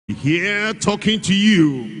here talking to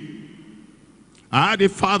you. I had a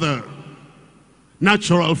father,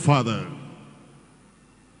 natural father,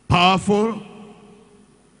 powerful,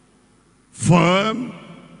 firm,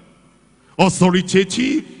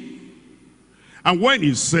 authoritative. And when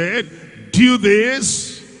he said, do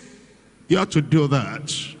this, you have to do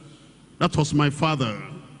that. That was my father.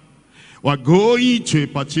 We're going to a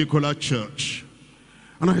particular church.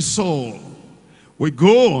 And I saw, we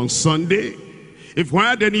go on Sunday. If we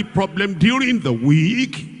had any problem during the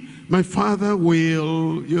week, my father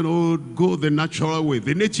will, go the natural way,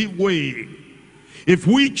 the native way. If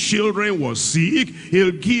we children were sick,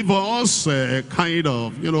 he'll give us a kind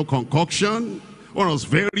of, concoction. When I was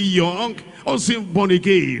very young, I was born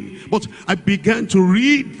again. But I began to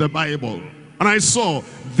read the Bible. And I saw,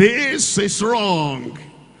 this is wrong.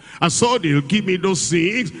 And so they'll give me those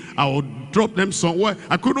things. I would drop them somewhere.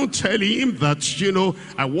 I couldn't tell him that,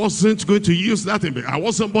 I wasn't going to use that. I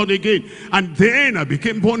wasn't born again. And then I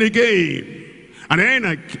became born again. And then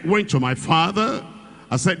I went to my father.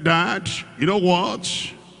 I said, Dad, you know what?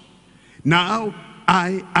 Now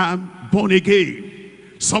I am born again.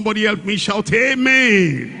 Somebody help me shout,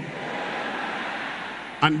 amen.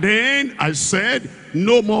 And then I said,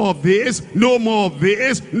 no more of this, no more of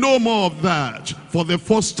this, no more of that. For the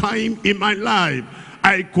first time in my life,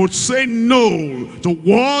 I could say no to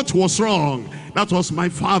what was wrong. That was my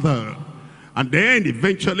father. And then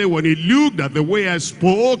eventually when he looked at the way I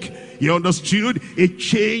spoke, he understood a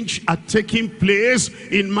change had taken place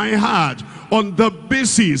in my heart. On the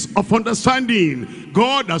basis of understanding,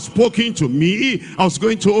 God has spoken to me, I was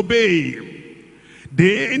going to obey.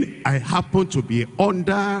 Then I happened to be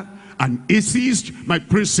under an atheist, my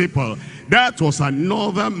principal. That was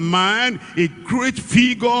another man, a great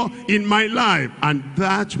figure in my life. And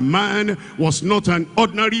that man was not an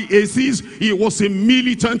ordinary atheist, he was a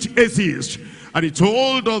militant atheist. And he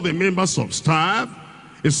told all the members of staff,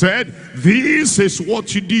 he said, this is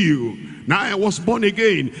what you do. Now I was born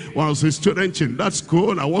again when I was a student in that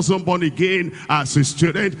school. I wasn't born again as a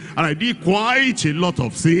student, and I did quite a lot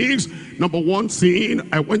of things. Number one thing,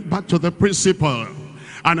 I went back to the principal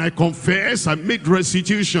and I confessed, I made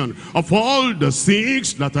restitution of all the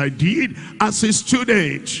things that I did as a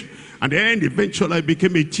student. And then eventually I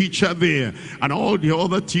became a teacher there. And all the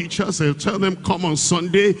other teachers, I'll tell them, come on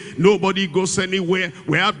Sunday. Nobody goes anywhere.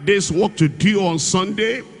 We have this work to do on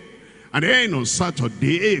Sunday. And then on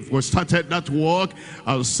Saturday, if we started that work,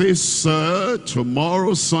 I'll say, sir,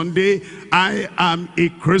 tomorrow, Sunday, I am a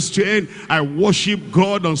Christian. I worship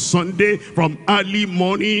God on Sunday from early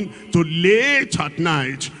morning to late at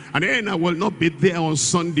night. And then I will not be there on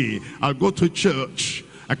Sunday. I'll go to church.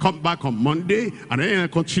 I come back on Monday, and then I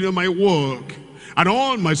continue my work. And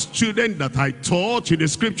all my students that I taught in the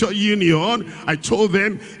scripture union, I told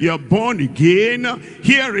them, you're born again.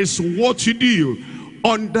 Here is what you do.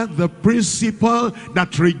 Under the principle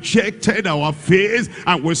that rejected our faith,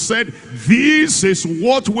 and we said, this is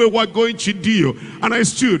what we were going to do. And I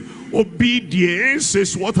stood. Obedience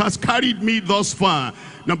is what has carried me thus far.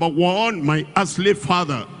 Number one, my earthly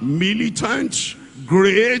father, militant,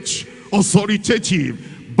 great, authoritative,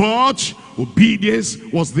 but obedience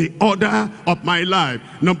was the order of my life.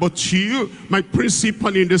 Number two, my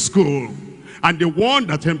principal in the school, and the one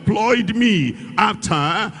that employed me after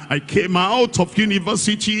I came out of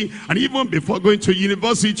university, and even before going to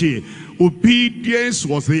university. Obedience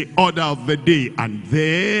was the order of the day. And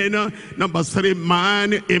then, number three,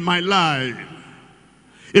 man in my life,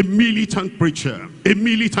 a militant preacher, a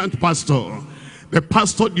militant pastor. The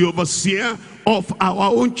pastor, the overseer of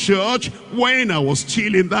our own church when I was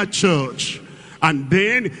still in that church. And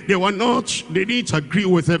then they didn't agree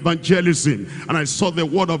with evangelism. And I saw the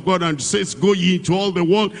word of God and it says, go ye into all the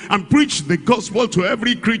world and preach the gospel to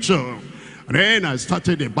every creature. And then I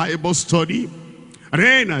started a Bible study. And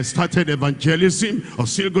then I started evangelism. I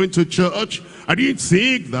was still going to church. I didn't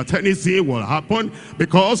think that anything will happen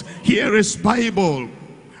because here is Bible.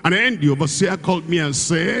 And then the overseer called me and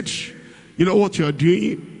said, you know what you're doing?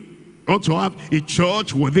 You want to have a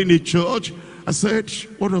church within a church? I said,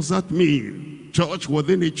 what does that mean? Church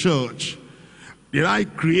within a church. Did I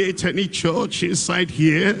create any church inside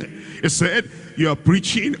here? He said, you are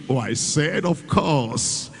preaching? Oh, I said, of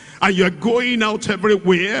course. And you're going out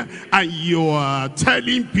everywhere and you are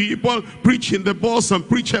telling people, preach in the bus and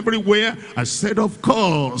preach everywhere. I said, of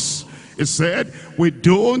course. He said, we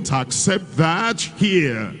don't accept that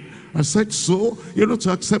here. I said, so you're not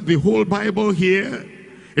to accept the whole Bible here?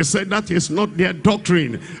 He said, that is not their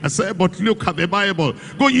doctrine. I said, but look at the Bible.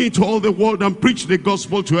 Go ye into all the world and preach the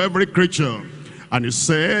gospel to every creature. And he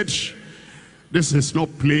said, this is not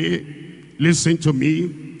play. Listen to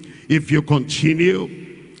me. If you continue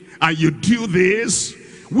and you do this,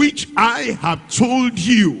 which I have told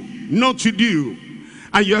you not to do,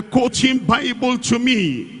 and you're quoting Bible to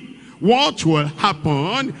me, what will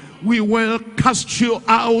happen? We will cast you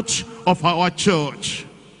out of our church.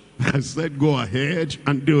 I said, go ahead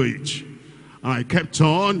and do it. And I kept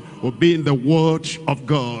on obeying the word of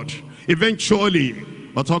God. Eventually,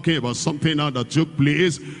 we're talking about something now that took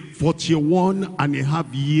place 41 and a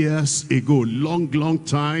half years ago, long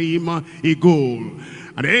time ago.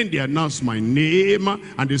 And then they announced my name,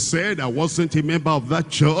 and they said I wasn't a member of that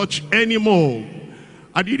church anymore.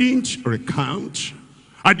 I didn't recount.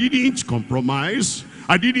 I didn't compromise.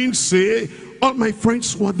 I didn't say, all my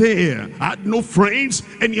friends were there. I had no friends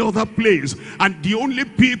any other place. And the only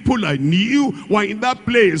people I knew were in that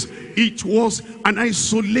place. It was an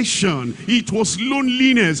isolation. It was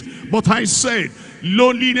loneliness. But I said,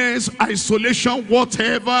 loneliness, isolation,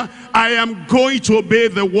 whatever, I am going to obey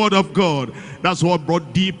the word of God. That's what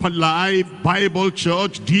brought Deeper Life Bible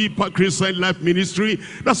Church, Deeper Christian Life Ministry.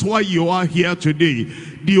 That's why you are here today.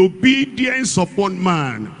 The obedience of one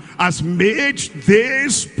man has made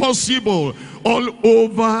this possible all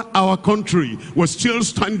over our country. We're still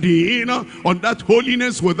standing on that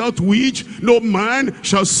holiness without which no man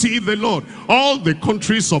shall see the Lord. All the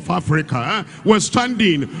countries of Africa were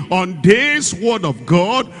standing on this word of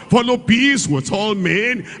God. Follow peace with all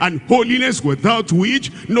men, and holiness without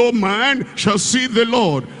which no man shall see the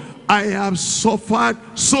Lord. I have suffered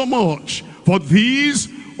so much for this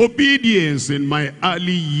obedience in my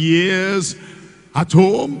early years, at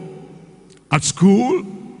home, at school,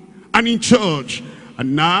 and in church.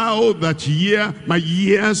 And now that my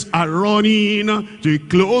years are running to a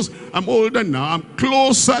close, I'm older now, I'm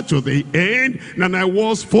closer to the end than I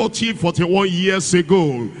was 41 years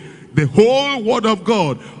ago. The whole word of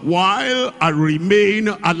God, while I remain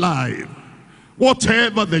alive,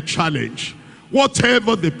 whatever the challenge,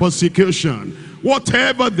 whatever the persecution,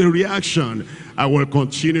 whatever the reaction, I will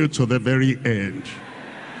continue to the very end.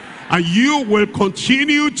 And you will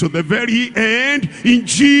continue to the very end in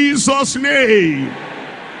Jesus' name.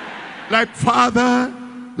 Like father,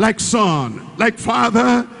 like son, like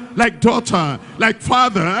father, like daughter, like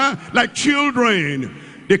father, like children.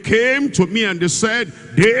 They came to me and they said,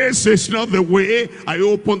 this is not the way. I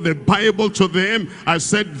opened the Bible to them. I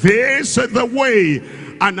said, this is the way.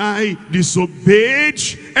 And I disobeyed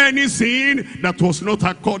anything that was not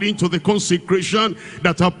according to the consecration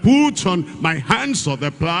that I put on my hands on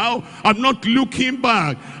the plow. I'm not looking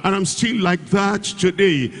back. And I'm still like that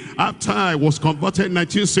today. After I was converted in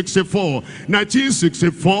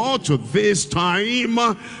 1964 to this time,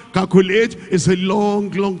 calculate, is a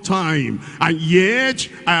long time. And yet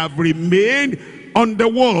I have remained on the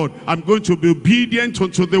word. I'm going to be obedient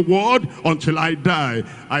unto the word until I die.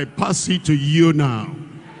 I pass it to you now.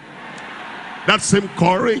 That same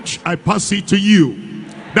courage, I pass it to you.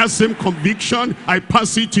 That same conviction, I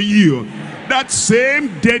pass it to you. That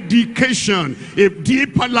same dedication. If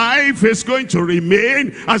Deeper Life is going to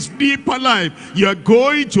remain as Deeper Life, you're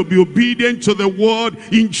going to be obedient to the word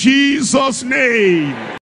in Jesus'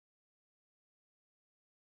 name.